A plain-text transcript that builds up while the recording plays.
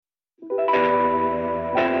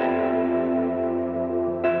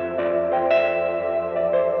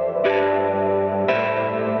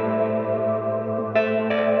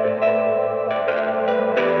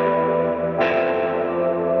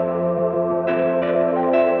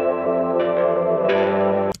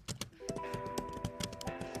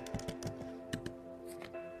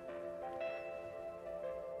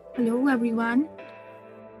everyone.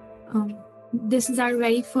 Um, this is our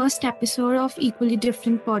very first episode of Equally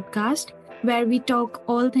Different podcast, where we talk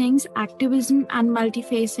all things activism and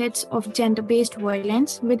multifacets of gender based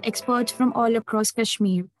violence with experts from all across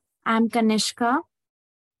Kashmir. I'm Kanishka.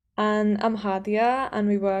 And I'm Hadia, and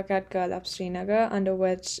we work at Girl Up Srinagar, under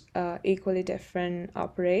which Equally Different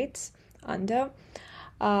operates under.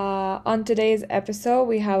 On today's episode,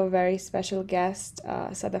 we have a very special guest,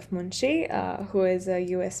 Sadaf Munshi, who is a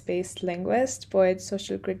US based linguist, poet,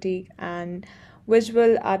 social critic, and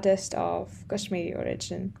visual artist of Kashmiri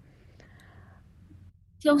origin.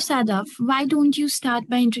 So, Sadaf, why don't you start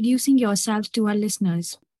by introducing yourself to our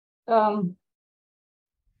listeners? Um,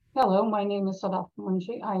 Hello, my name is Sadaf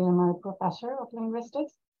Munshi. I am a professor of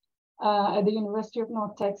linguistics at the University of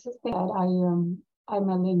North Texas. I'm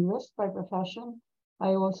a linguist by profession.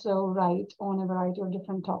 I also write on a variety of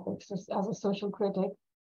different topics as a social critic,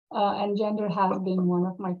 and gender has been one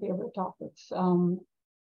of my favorite topics. I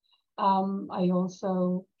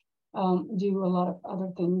also do a lot of other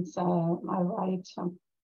things. I write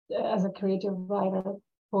as a creative writer,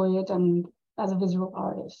 poet, and as a visual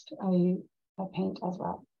artist. I paint as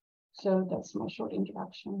well. So that's my short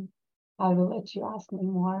introduction. I will let you ask me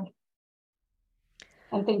more.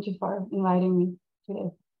 And thank you for inviting me today.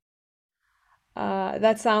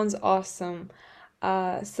 That sounds awesome.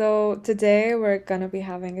 So today we're gonna be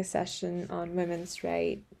having a session on women's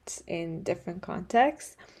rights in different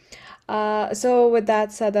contexts. So with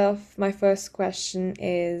that set off, my first question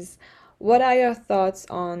is, what are your thoughts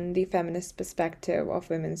on the feminist perspective of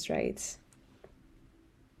women's rights?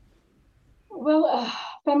 Well,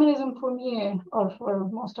 feminism for me, or for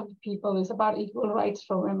most of the people, is about equal rights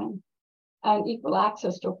for women and equal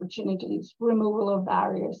access to opportunities, removal of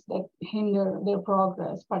barriers that hinder their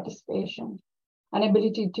progress, participation, and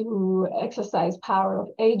ability to exercise power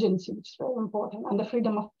of agency, which is very important, and the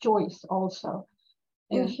freedom of choice also.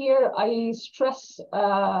 And Yeah. here I stress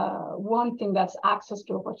one thing, that's access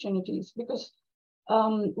to opportunities, because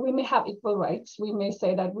we may have equal rights. We may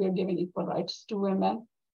say that we are giving equal rights to women,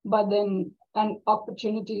 but then and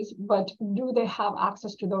opportunities, but do they have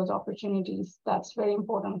access to those opportunities? That's very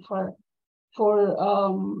important for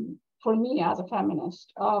me as a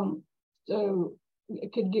feminist. So I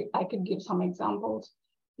could give some examples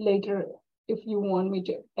later if you want me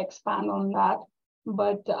to expand on that.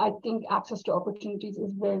 But I think access to opportunities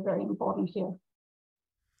is very, very important here.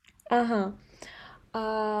 Uh-huh.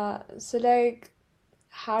 So like,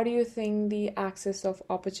 how do you think the access of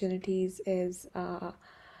opportunities is,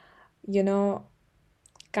 you know,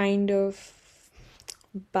 kind of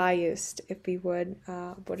biased, if we would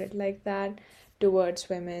put it like that, towards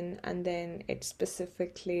women, and then it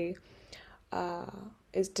specifically uh,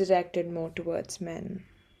 is directed more towards men?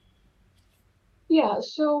 Yeah,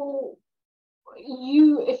 so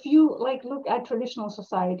if you like look at traditional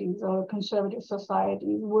societies or conservative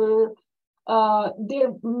societies where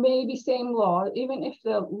there may be same law, even if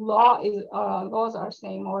the laws are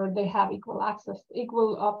same, or they have equal access,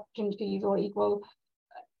 equal opportunities, or equal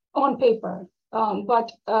on paper.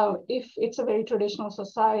 But if it's a very traditional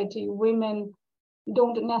society, women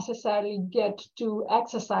don't necessarily get to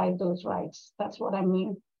exercise those rights. That's what I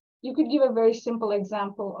mean. You could give a very simple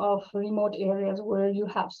example of remote areas where you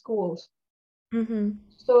have schools. Mm-hmm.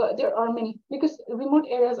 So there are many, because remote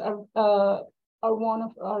areas are one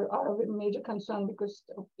of our major concern, because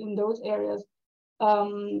in those areas,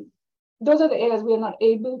 um, those are the areas we are not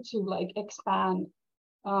able to like expand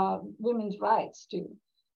women's rights to,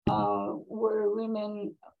 where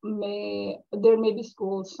women there may be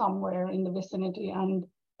schools somewhere in the vicinity, and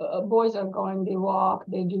boys are going, they walk,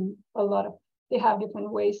 they do they have different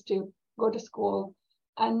ways to go to school,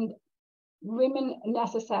 and women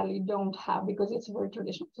necessarily don't have, because it's a very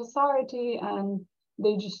traditional society and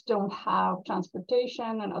they just don't have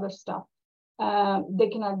transportation and other stuff. They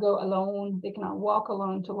cannot go alone, they cannot walk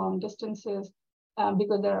alone to long distances,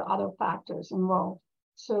 because there are other factors involved.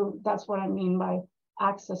 So that's what I mean by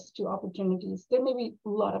access to opportunities. There may be a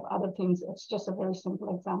lot of other things. It's just a very simple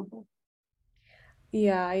example.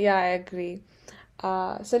 Yeah, I agree.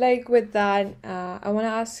 So like with that, I want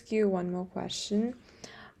to ask you one more question.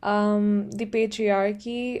 The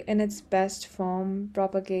patriarchy in its best form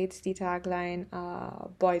propagates the tagline,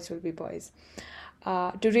 boys will be boys,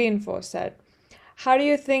 to reinforce that. How do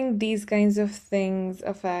you think these kinds of things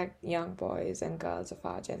affect young boys and girls of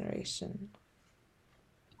our generation?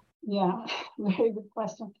 Yeah, very good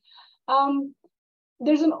question. Um,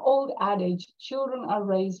 there's an old adage: children are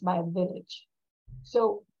raised by a village.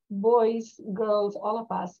 So boys, girls, all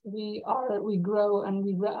of us, we grow and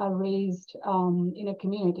are raised in a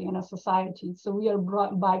community, in a society. So we are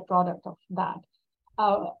byproduct of that.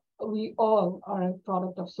 Uh, we all are a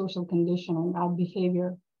product of social conditioning. Our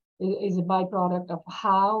behavior is a byproduct of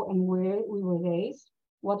how and where we were raised,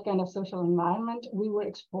 what kind of social environment we were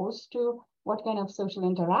exposed to, what kind of social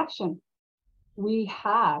interaction we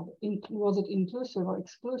had. Was it inclusive or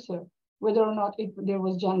exclusive? Whether or not there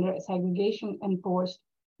was gender segregation enforced,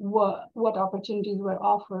 what opportunities were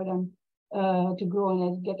offered and to grow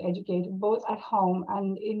and get educated, both at home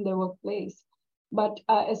and in the workplace. But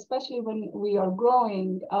especially when we are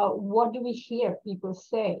growing, what do we hear people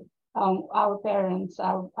say? Our parents,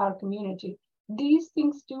 our community. These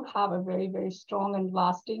things do have a very, very strong and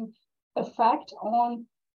lasting effect on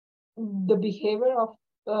the behavior of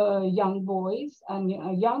young boys and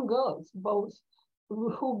young girls, both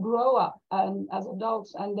who grow up and as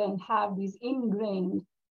adults and then have these ingrained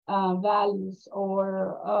values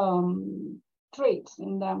or traits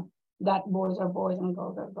in them that boys are boys and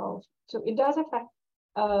girls are girls. So it does affect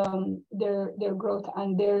their growth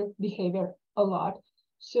and their behavior a lot.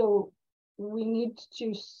 So we need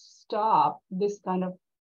to stop this kind of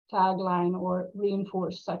tagline or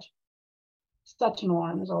reinforce such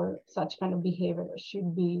norms or such kind of behavior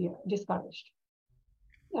should be discouraged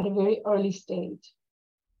at a very early stage.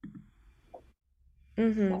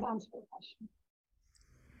 That answers the question.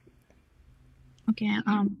 Okay,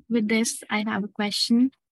 with this, I have a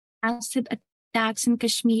question. Acid attacks in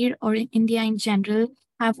Kashmir or in India in general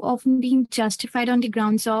have often been justified on the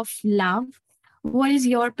grounds of love. What is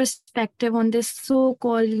your perspective on this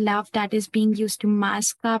so-called love that is being used to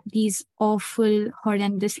mask up these awful,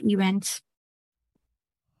 horrendous events?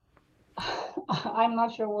 I'm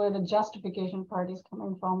not sure where the justification part is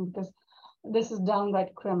coming from because this is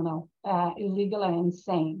downright criminal, illegal, and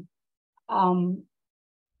insane.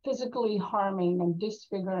 Physically harming and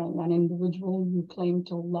disfiguring an individual you claim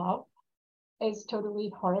to love is totally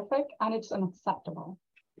horrific and it's unacceptable.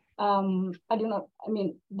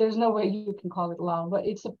 There's no way you can call it love, but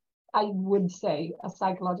I would say, a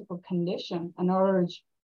psychological condition, an urge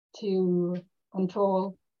to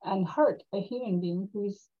control and hurt a human being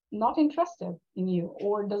who's not interested in you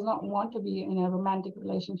or does not want to be in a romantic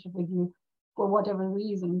relationship with you for whatever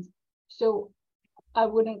reasons. So I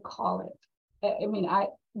wouldn't call it.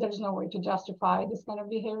 There's no way to justify this kind of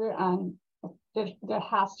behavior, and there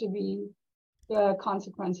has to be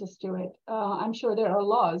consequences to it. I'm sure there are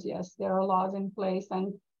laws. Yes, there are laws in place,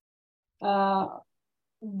 and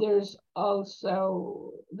there's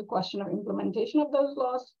also the question of implementation of those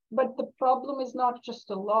laws. But the problem is not just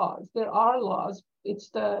the laws. There are laws. It's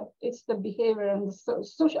the behavior and the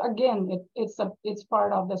social. Again, it's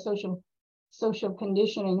part of the social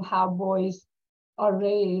conditioning, how boys are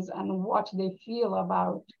raised and what they feel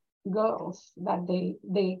about girls, that they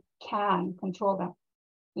can control them.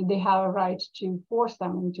 They have a right to force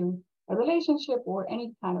them into a relationship or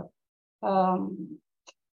any kind of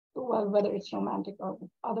whether it's romantic or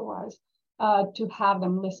otherwise, to have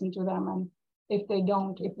them listen to them, and if they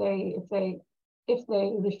don't, if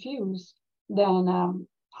they refuse, then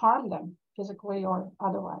harm them physically or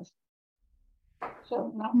otherwise.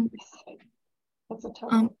 So no, it's a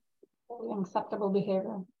totally unacceptable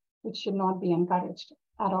behavior, which should not be encouraged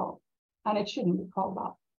at all, and it shouldn't be called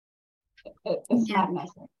up. It's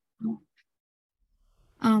madness.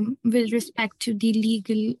 With respect to the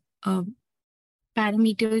legal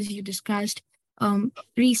parameters you discussed,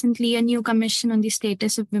 recently a new commission on the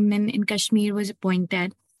status of women in Kashmir was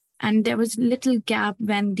appointed, and there was little gap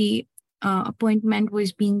when the appointment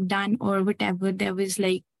was being done or whatever. There was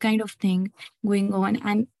like kind of thing going on,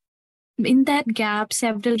 and in that gap,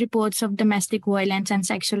 several reports of domestic violence and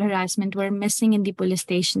sexual harassment were missing in the police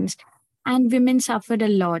stations, and women suffered a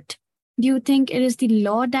lot. Do you think it is the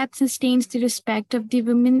law that sustains the respect of the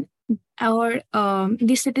women, or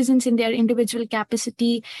the citizens in their individual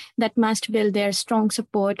capacity that must build their strong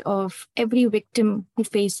support of every victim who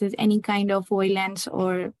faces any kind of violence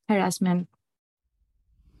or harassment?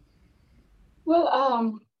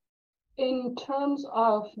 Well, in terms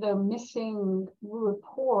of the missing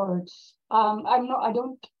reports, I'm not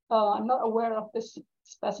aware of this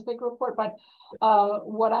specific report, but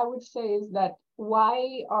what I would say is that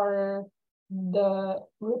why are the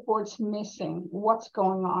reports missing? What's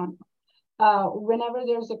going on? Whenever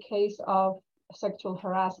there's a case of sexual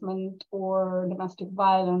harassment or domestic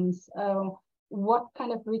violence, what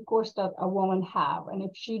kind of recourse does a woman have? And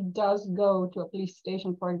if she does go to a police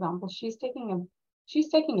station, for example, she's taking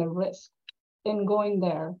a risk in going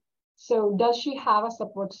there. So does she have a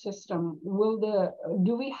support system?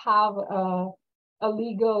 Do we have a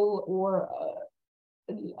legal or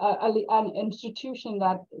an institution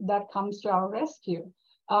that comes to our rescue?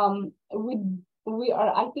 We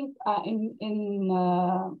are, I think, in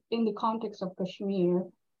the context of Kashmir,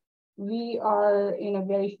 we are in a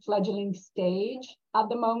very fledgling stage at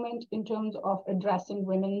the moment in terms of addressing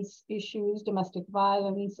women's issues, domestic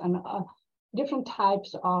violence, and different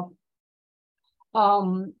types of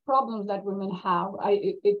problems that women have.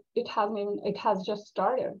 It has just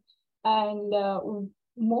started, and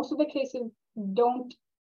most of the cases don't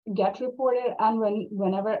get reported. And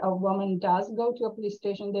whenever a woman does go to a police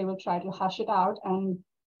station, they will try to hush it out and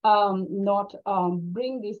not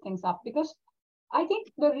bring these things up, because I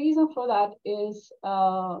think the reason for that is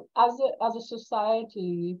as a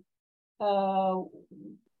society, uh,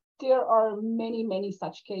 there are many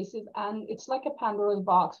such cases, and it's like a Pandora's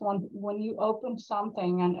box. When you open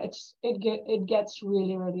something, and it gets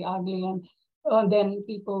really ugly, and then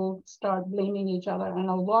people start blaming each other, and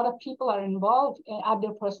a lot of people are involved at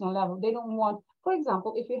their personal level. They don't want, for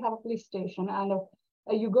example, if you have a police station and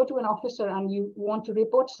you go to an officer and you want to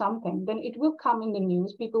report something, then it will come in the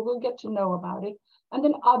news. People will get to know about it, and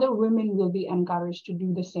then other women will be encouraged to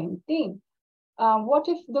do the same thing. What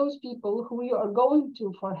if those people who you are going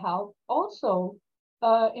to for help also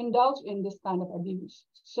indulge in this kind of abuse?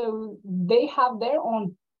 So they have their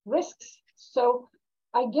own risks. So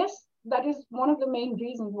I guess that is one of the main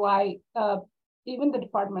reasons why even the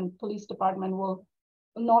police department will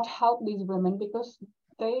not help these women, because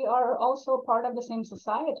they are also part of the same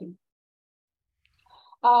society.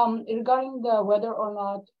 Regarding the whether or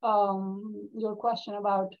not your question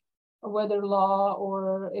about whether law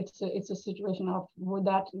or it's a situation of would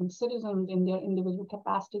that citizens in their individual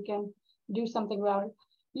capacity can do something about it.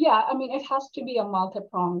 Yeah, I mean, it has to be a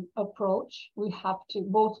multi-pronged approach. We have to,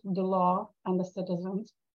 both the law and the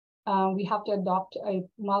citizens, we have to adopt a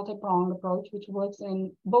multi-pronged approach which works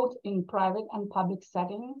in both in private and public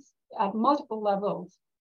settings at multiple levels.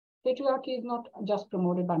 Patriarchy is not just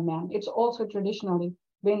promoted by men, it's also traditionally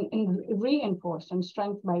been reinforced and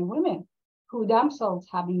strengthened by women who themselves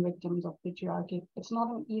have been victims of patriarchy. It's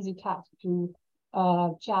not an easy task to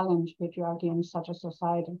challenge patriarchy in such a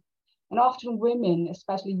society. And often women,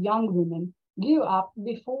 especially young women, give up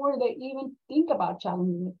before they even think about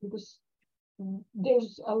challenging it, because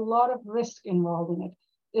there's a lot of risk involved in it.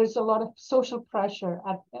 There's a lot of social pressure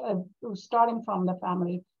starting from the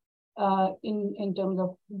family in terms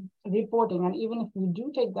of reporting. And even if you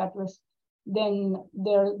do take that risk, then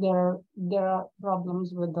there are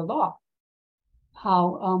problems with the law,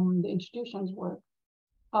 how the institutions work.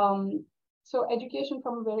 So education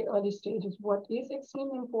from a very early stage is what is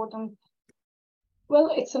extremely important. Well,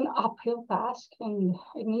 it's an uphill task, and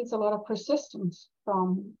it needs a lot of persistence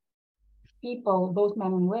from people, both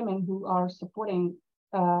men and women, who are supporting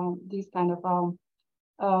these kind of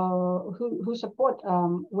who support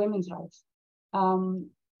women's rights.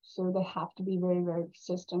 So they have to be very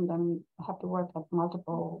persistent and have to work at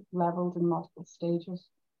multiple levels and multiple stages.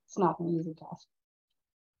 It's not an easy task.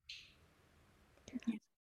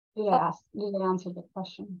 Did I answer the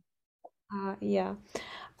question? Yeah.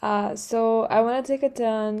 So I want to take a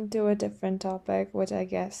turn to a different topic, which I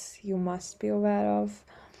guess you must be aware of.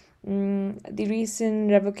 The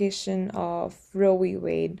recent revocation of Roe v.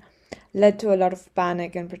 Wade led to a lot of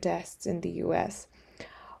panic and protests in the US.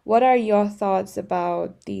 What are your thoughts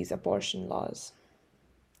about these abortion laws?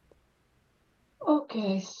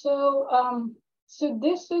 Okay, so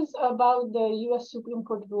this is about the U.S. Supreme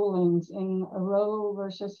Court rulings in Roe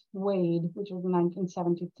versus Wade, which was in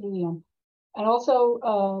 1973, and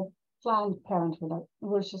also Planned Parenthood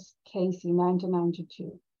versus Casey,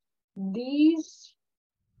 1992. These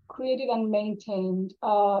created and maintained,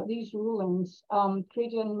 these rulings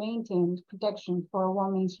created and maintained protection for a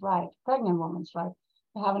woman's right, pregnant woman's right,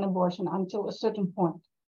 to have an abortion until a certain point.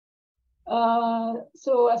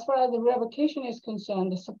 So as far as the revocation is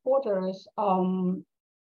concerned, the supporters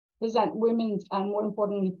present women's and, more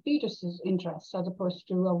importantly, fetuses' interests as opposed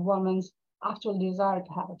to a woman's actual desire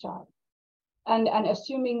to have a child, and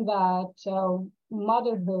assuming that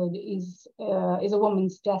motherhood is a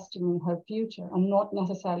woman's destiny, her future, and not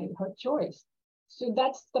necessarily her choice. So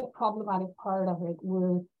that's the problematic part of it,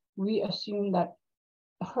 where we assume that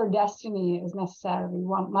her destiny is necessarily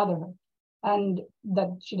motherhood, and that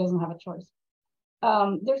she doesn't have a choice.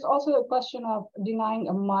 There's also a question of denying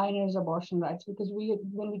a minor's abortion rights, because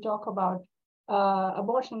when we talk about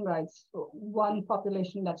abortion rights, one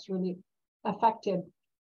population that's really affected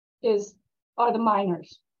are the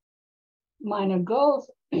minor girls.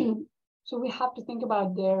 So we have to think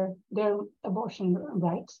about their abortion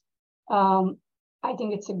rights. I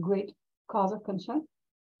think it's a great cause of concern.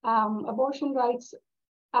 Abortion rights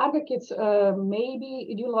advocates may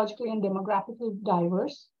be ideologically and demographically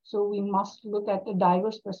diverse, so we must look at the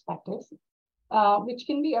diverse perspectives, which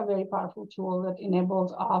can be a very powerful tool that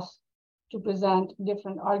enables us to present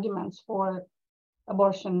different arguments for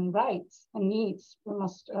abortion rights and needs. We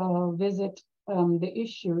must visit the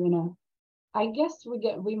issue in a. I guess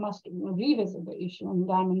we must revisit the issue in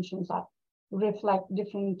dimensions that reflect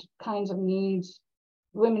different kinds of needs,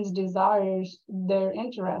 women's desires, their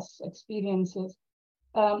interests, experiences,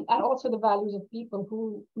 and also the values of people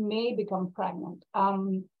who may become pregnant.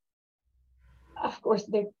 Of course,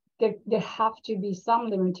 there have to be some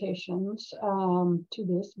limitations to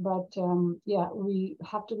this, but yeah, we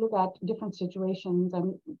have to look at different situations,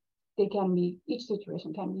 and each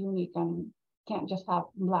situation can be unique, and can't just have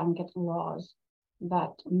blanket laws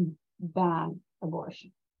that ban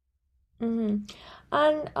abortion. Mm-hmm.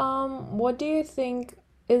 And what do you think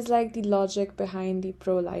is like the logic behind the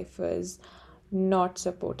pro-lifers not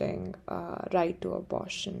supporting right to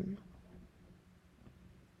abortion?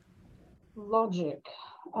 Logic.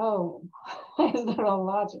 Oh, is there a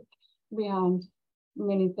logic behind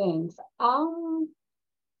many things?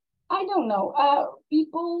 I don't know.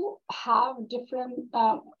 People have different,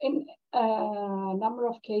 in a number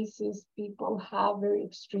of cases, people have very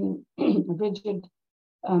extreme, rigid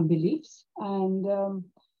beliefs, and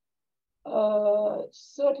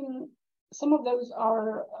certain, some of those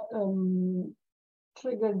are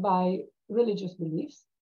triggered by religious beliefs.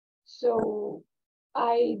 So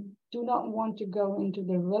I do not want to go into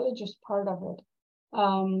the religious part of it.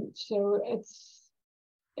 So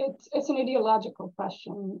it's an ideological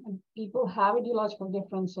question. People have ideological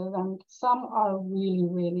differences, and some are really,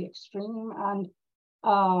 really extreme and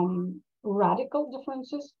radical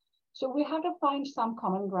differences. So we have to find some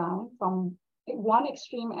common ground from one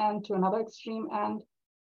extreme end to another extreme end.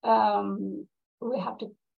 We have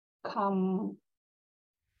to come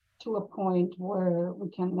to a point where we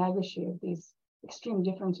can negotiate these extreme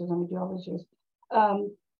differences in ideologies.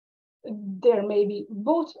 There may be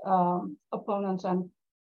both opponents and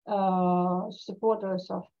supporters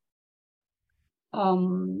of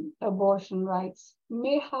abortion rights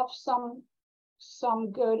may have some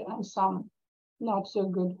good and some not so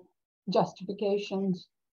good justifications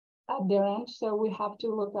at their end. So we have to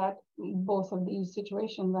look at both of these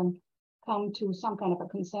situations and come to some kind of a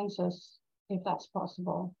consensus if that's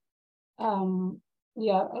possible.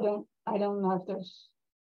 Yeah, I don't know if there's.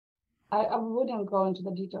 I wouldn't go into the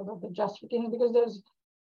details of the justification because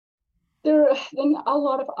then a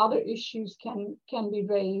lot of other issues can be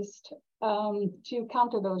raised to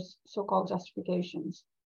counter those so-called justifications.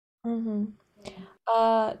 Mm-hmm.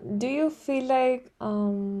 Do you feel like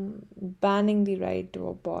banning the right to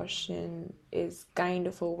abortion is kind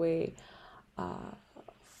of a way uh,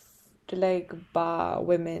 to like bar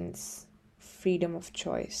women's freedom of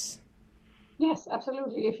choice? Yes,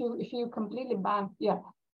 absolutely. If you completely ban, yeah,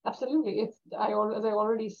 absolutely. As I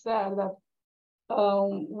already said that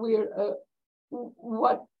we're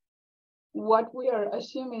what we are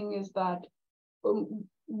assuming is that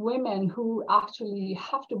women who actually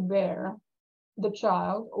have to bear the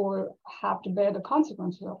child or have to bear the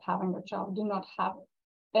consequences of having a child do not have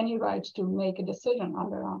any rights to make a decision on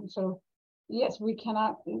their own. So yes, we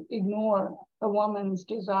cannot ignore a woman's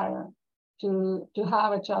desire to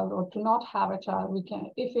have a child or to not have a child. We can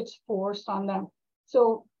if it's forced on them.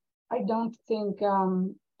 So I don't think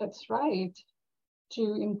it's right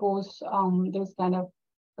to impose those kind of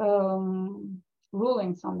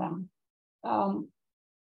rulings on them. Um,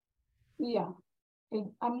 yeah,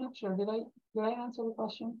 I'm not sure. Did I answer the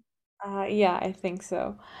question? Yeah, I think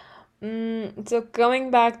so. So going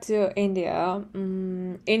back to India,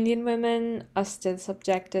 Indian women are still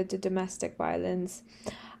subjected to domestic violence,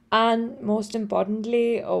 and most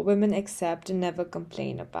importantly, women accept and never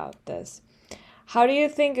complain about this. How do you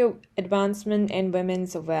think advancement in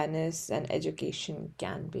women's awareness and education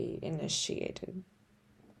can be initiated?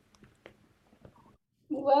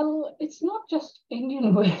 Well, it's not just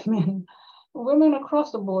Indian women. Women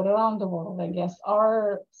across the board, around the world, I guess,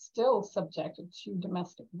 are still subjected to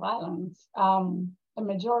domestic violence. A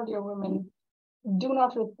majority of women do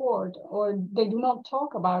not report or they do not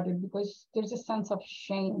talk about it because there's a sense of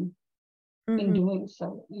shame in Mm-hmm. doing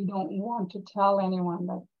so. You don't want to tell anyone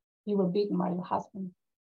that you were beaten by your husband.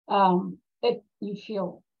 It you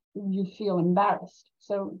feel embarrassed.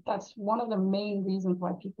 So that's one of the main reasons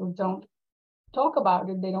why people don't talk about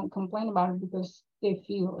it. They don't complain about it because they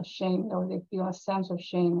feel ashamed or they feel a sense of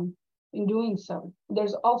shame in doing so.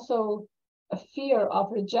 There's also a fear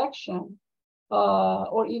of rejection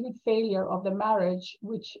or even failure of the marriage,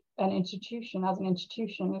 which as an institution,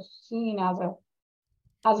 is seen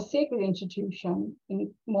as a sacred institution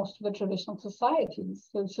in most of the traditional societies.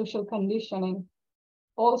 So social conditioning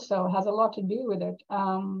also has a lot to do with it.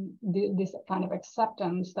 This kind of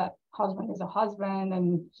acceptance that husband is a husband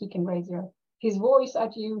and he can raise his voice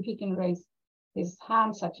at you, he can raise his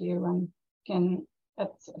hands at you, and can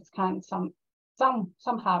it's kind of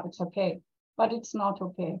somehow it's okay, but it's not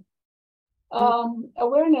okay.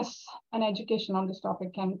 Awareness and education on this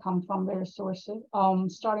topic can come from various sources,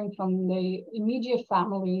 starting from the immediate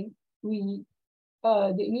family.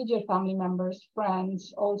 The immediate family members,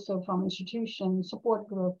 friends, also from institutions, support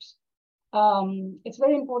groups. It's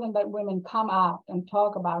very important that women come out and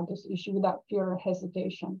talk about this issue without fear or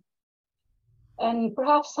hesitation. And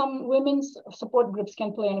perhaps some women's support groups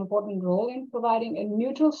can play an important role in providing a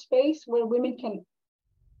neutral space where women can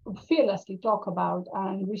fearlessly talk about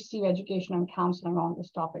and receive education and counseling on this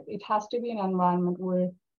topic. It has to be an environment where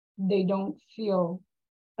they don't feel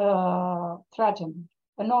threatened,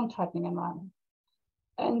 a non-threatening environment.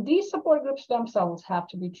 And these support groups themselves have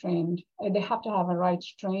to be trained. They have to have a rights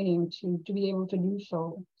training to be able to do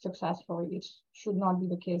so successfully. It should not be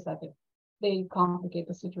the case that they complicate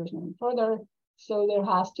the situation even further. So there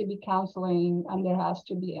has to be counseling, and there has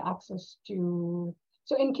to be access to.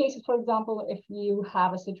 So in cases, for example, if you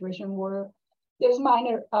have a situation where there's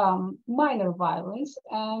minor violence,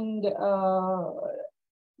 and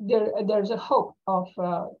there's a hope of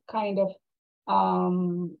kind of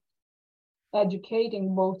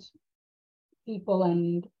educating both people,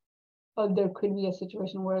 and there could be a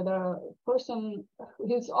situation where the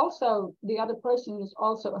other person is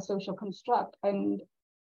also a social construct, and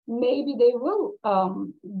maybe they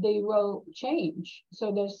will change.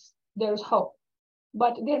 So there's hope,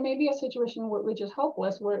 but there may be a situation which is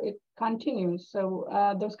hopeless, where it continues. So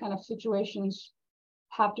those kind of situations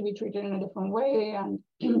have to be treated in a different way, and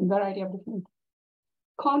a variety of different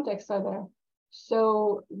contexts are there.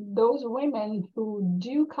 So those women who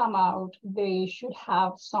do come out, they should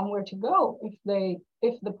have somewhere to go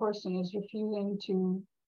if the person is refusing to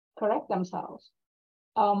correct themselves.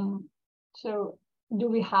 So do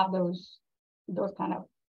we have those kind of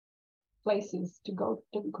places to go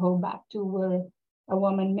back to, where a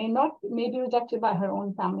woman may be rejected by her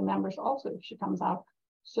own family members also if she comes out?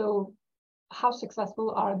 So how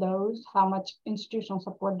successful are those? How much institutional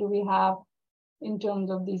support do we have in terms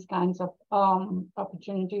of these kinds of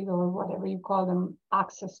opportunities, or whatever you call them,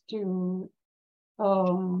 access to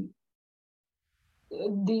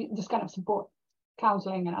this kind of support,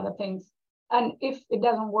 counseling and other things? And if it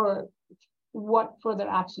doesn't work, what further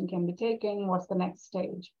action can be taken? What's the next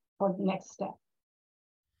stage or the next step?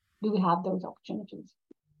 Do we have those opportunities?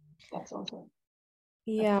 That's also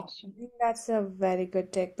Yeah, a I question. think that's a very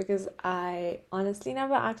good take, because I honestly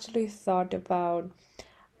never actually thought about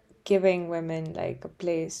giving women like a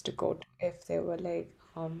place to go to if they were like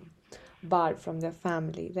barred from their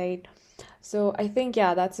family, right? So I think,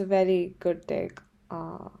 yeah, that's a very good take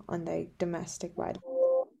on like domestic violence.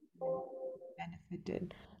 Women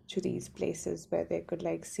benefited to these places where they could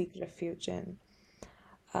like seek refuge in.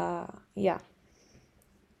 Yeah.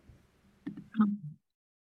 Um,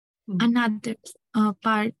 Mm. Another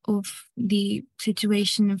part of the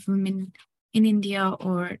situation of women in India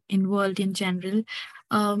or in world in general,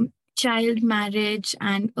 child marriage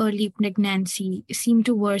and early pregnancy seem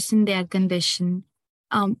to worsen their condition.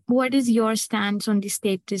 What is your stance on the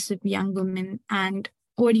status of young women, and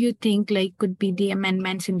what do you think like could be the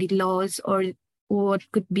amendments in the laws, or what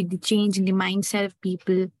could be the change in the mindset of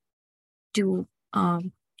people to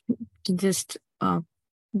um, to just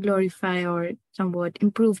glorify or somewhat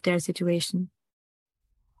improve their situation?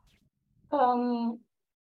 Um,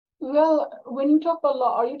 well, when you talk about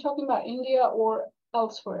law, are you talking about India or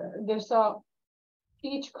elsewhere?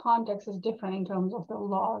 Each context is different in terms of the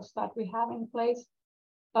laws that we have in place.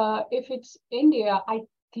 If it's India, I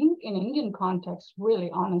think in Indian context, really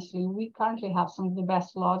honestly, we currently have some of the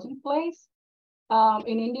best laws in place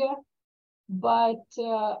in India, but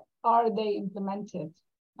are they implemented?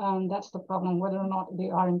 That's the problem, whether or not they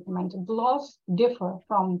are implemented. The laws differ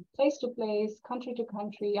from place to place, country to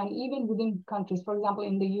country, and even within countries. For example,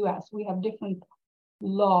 in the US, we have different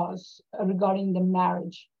laws regarding the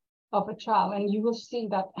marriage of a child, and you will see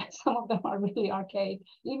that some of them are really archaic,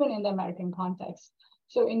 even in the American context.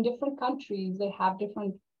 So in different countries, they have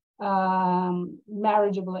different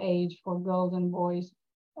marriageable age for girls and boys,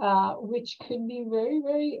 which could be very,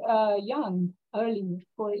 very young, early.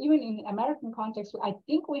 For even in American context, I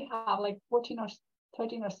think we have like 14 or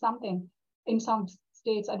 13 or something in some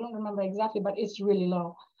states. I don't remember exactly, but it's really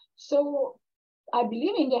low. So I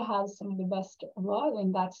believe India has some of the best laws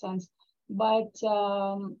in that sense, but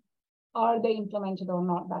are they implemented or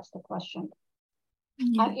not? That's the question.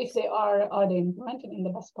 And if Yes. they are they implemented in the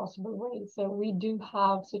best possible way? So we do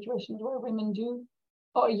have situations where women do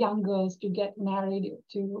or young girls to get married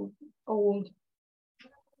to old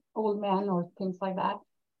old men or things like that.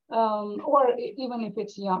 Or even if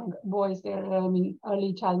it's young boys, there, I mean,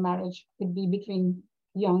 early child marriage could be between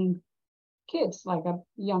young kids, like a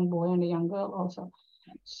young boy and a young girl also.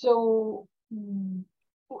 So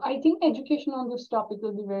I think education on this topic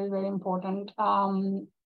will be very, very important.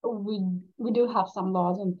 We we do have some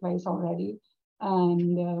laws in place already,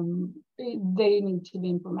 and they need to be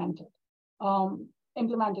implemented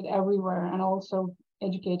everywhere, and also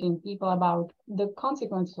educating people about the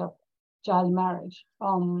consequences of child marriage.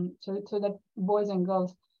 So that boys and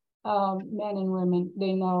girls, men and women,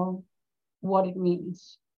 they know what it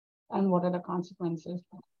means and what are the consequences.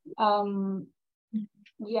 Um,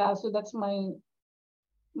 yeah, so that's my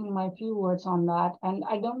few words on that. And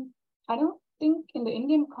I don't think in the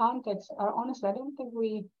Indian context, honestly, I don't think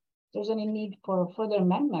there's any need for further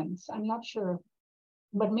amendments. I'm not sure,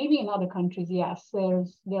 but maybe in other countries, yes.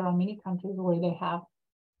 There are many countries where they have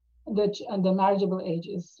the marriageable age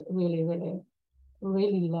is really, really,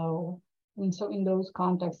 really low. And so in those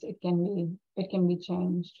contexts, it can be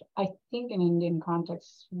changed. I think in Indian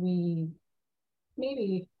context,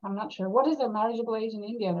 maybe, I'm not sure. What is the marriageable age in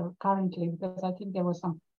India currently? Because I think there was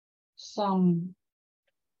some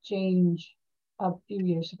change a few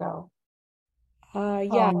years ago.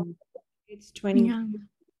 Yeah, Um, it's 20. Yeah,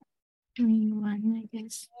 21, I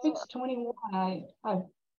guess. if it's 21,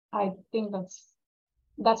 I think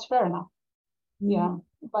that's fair enough. Mhm. Yeah,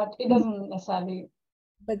 but it Mm, doesn't necessarily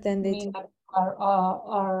But then they mean that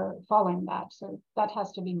are following that. So that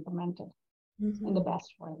has to be implemented in Mhm. the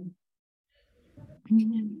best way.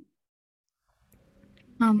 mm.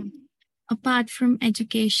 Um, Apart from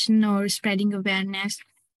education or spreading awareness,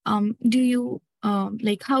 do you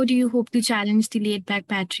like how do you hope to challenge the laid back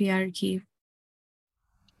patriarchy?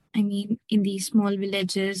 I mean, in these small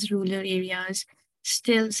villages, rural areas,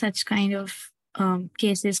 still such kind of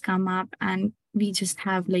cases come up, and we just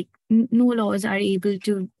have like no laws are able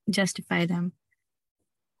to justify them.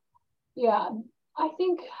 Yeah, I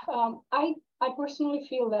think I personally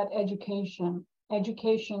feel that education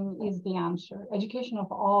is the answer. Education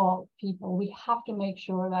of all people. We have to make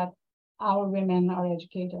sure that our women are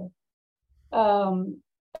educated, um,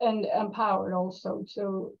 and empowered also.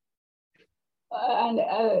 So, and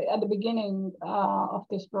at the beginning of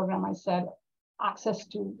this program, I said access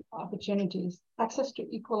to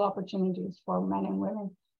equal opportunities for men and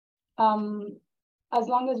women. Um, as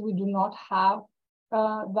long as we do not have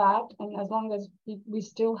that, and as long as we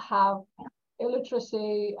still have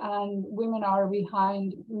illiteracy and women are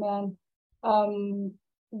behind men, um,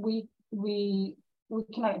 we we we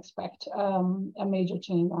cannot expect a major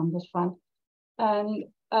change on this front. And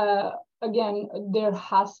again, there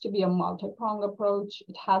has to be a multi-pronged approach.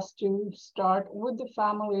 It has to start with the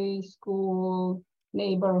family, school,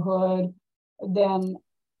 neighborhood, then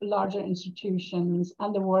larger institutions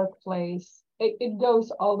and the workplace. It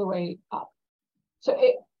goes all the way up. So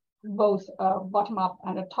it both bottom up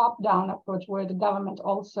and a top down approach where the government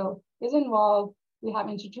also is involved. We have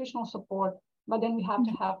institutional support, but then we have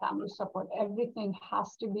to have family support. Everything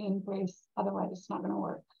has to be in place, otherwise it's not going to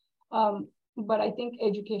work. But I think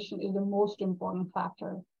education is the most important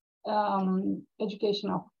factor. Education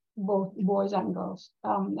of both boys and girls,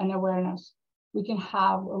 and awareness. We can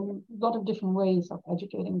have a lot of different ways of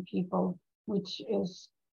educating people, which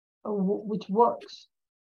works.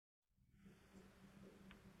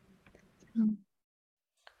 Um,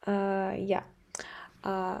 Yeah.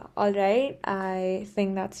 All right. I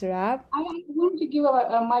think that's a wrap. I wanted to give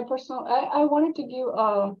my personal. I wanted to give.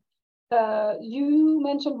 You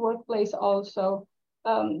mentioned workplace also.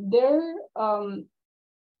 There,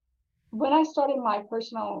 when I started my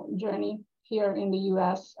personal journey here in the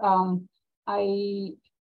U.S., I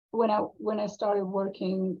when I started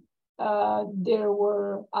working, there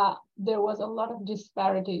was a lot of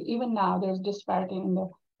disparity. Even now, there's disparity in the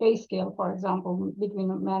pay scale, for example, between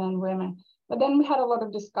men and women. But then we had a lot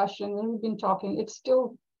of discussion, and we've been talking. It's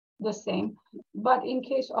still the same, but in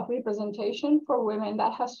case of representation for women,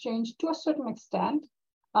 that has changed to a certain extent.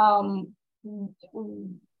 Um,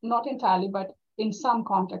 Not entirely, but in some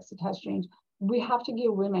contexts, it has changed. We have to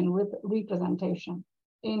give women representation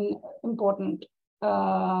in important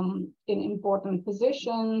important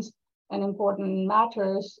positions and important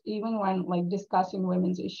matters, even when like discussing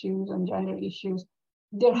women's issues and gender issues,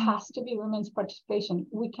 there mm, has to be women's participation.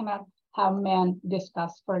 We cannot have men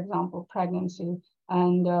discuss, for example, pregnancy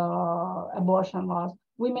and abortion laws.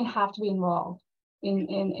 Women have to be involved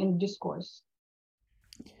in discourse.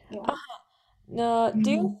 Yeah.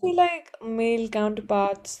 Do you mm. feel like male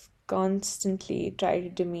counterparts constantly try to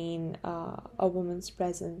demean a woman's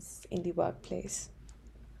presence in the workplace?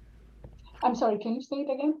 I'm sorry, can you say it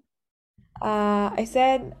again? I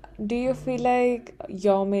said, do you feel like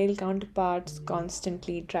your male counterparts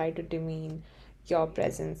constantly try to demean your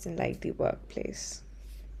presence in like the workplace?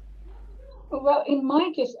 Well, in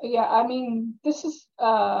my case, yeah, I mean, this is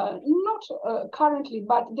not currently,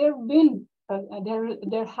 but there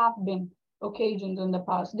have been occasions in the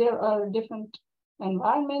past. There are different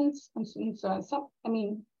environments, and so some. I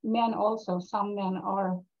mean, men also. Some men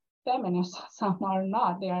are feminists, some are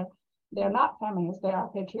not. They're not feminists. They are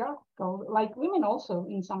patriarchal. Like women also,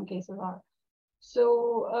 in some cases, are.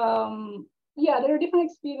 So yeah, there are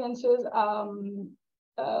different experiences.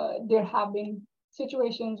 There have been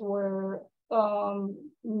situations where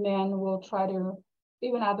men will try to,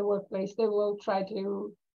 even at the workplace, they will try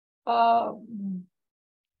to uh,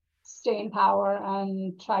 stay in power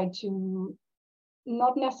and try to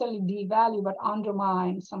not necessarily devalue but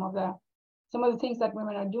undermine some of the things that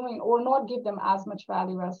women are doing, or not give them as much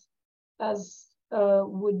value as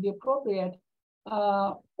would be appropriate,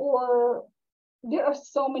 or there are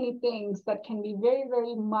so many things that can be very,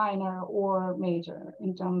 very minor or major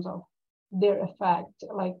in terms of their effect.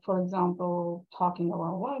 Like, for example, talking over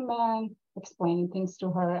a woman, explaining things to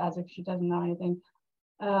her as if she doesn't know anything.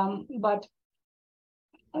 But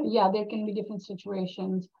yeah, there can be different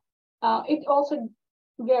situations. It also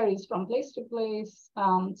varies from place to place,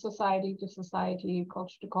 society to society,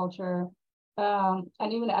 culture to culture,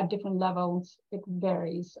 and even at different levels, it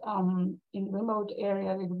varies. In remote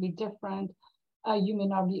areas, it would be different. You may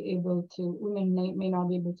not be able to, women may not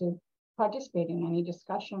be able to participate in any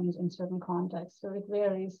discussions in certain contexts. So it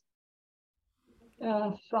varies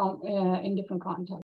from in different contexts.